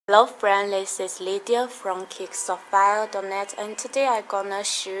Hello friend, this is Lydia from kickssofirelydia, and today I'm gonna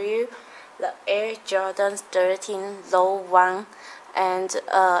show you the Air Jordan 13 Low 1, and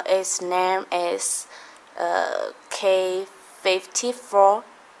its name is K54.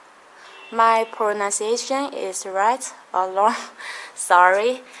 My pronunciation is right or wrong?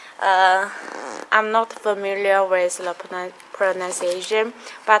 Sorry, I'm not familiar with the pronunciation,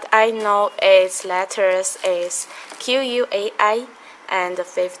 but I know its letters is Quai and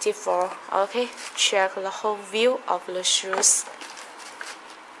 54. Okay, check the whole view of the shoes.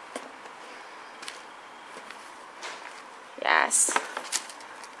 Yes,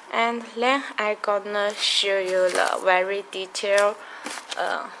 and then I gonna show you the very detail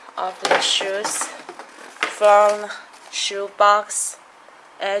of the shoes from shoebox.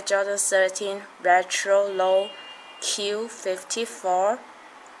 Air Jordan 13 Retro Low Q54.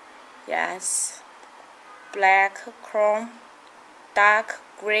 Yes, black, chrome, dark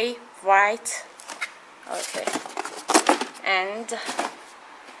gray, white. Okay, and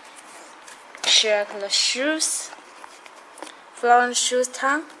check the shoes. Front shoes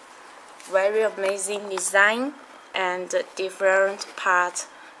tongue, very amazing design and different part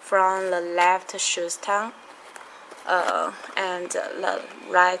from the left shoes tongue and the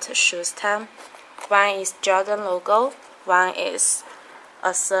right shoes tongue. One is Jordan logo, one is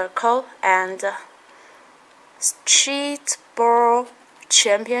a circle, and streetball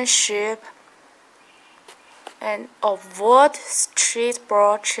championship and award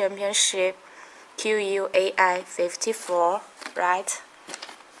streetball championship Quai 54, right?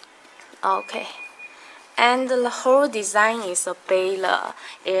 Okay, and the whole design is obey the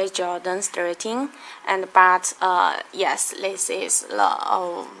Air Jordan 13, and but yes, this is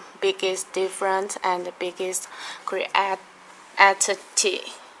the biggest difference and the biggest creativity.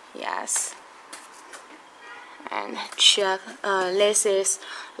 Yes, and check this is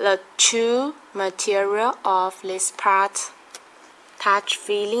the true material of this part. Touch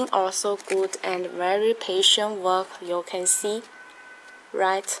feeling also good and very patient work, you can see,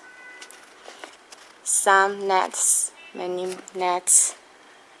 right? Some nets, many nets,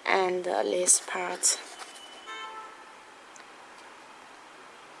 and this part.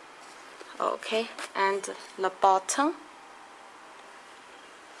 Okay, and the bottom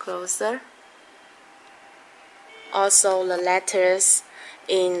closer. Also the letters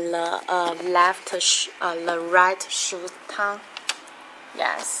in the the right shoe tongue.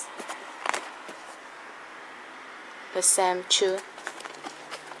 Yes, the same too.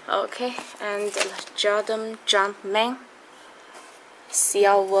 Okay, and the Jordan Jumpman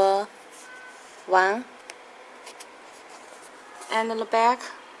silver 1, and the back.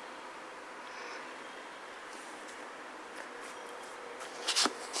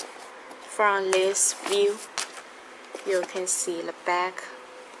 From this view, you can see the back.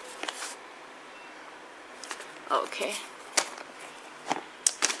 Okay.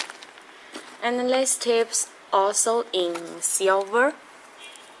 And the lace tips also in silver.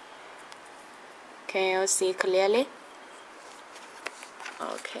 Can you see clearly?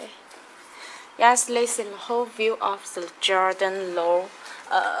 Okay. Yes, this is the whole view of the Jordan Low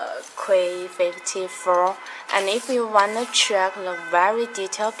Quai 54. And if you want to check the very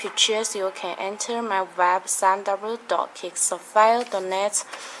detailed pictures, you can enter my website www.kickssofirelydia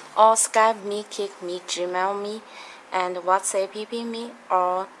or Skype me, kick me, Gmail me, and WhatsApp me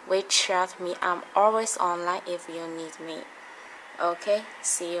or WeChat me. I'm always online if you need me. Okay,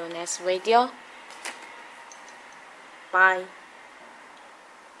 see you next video. Bye.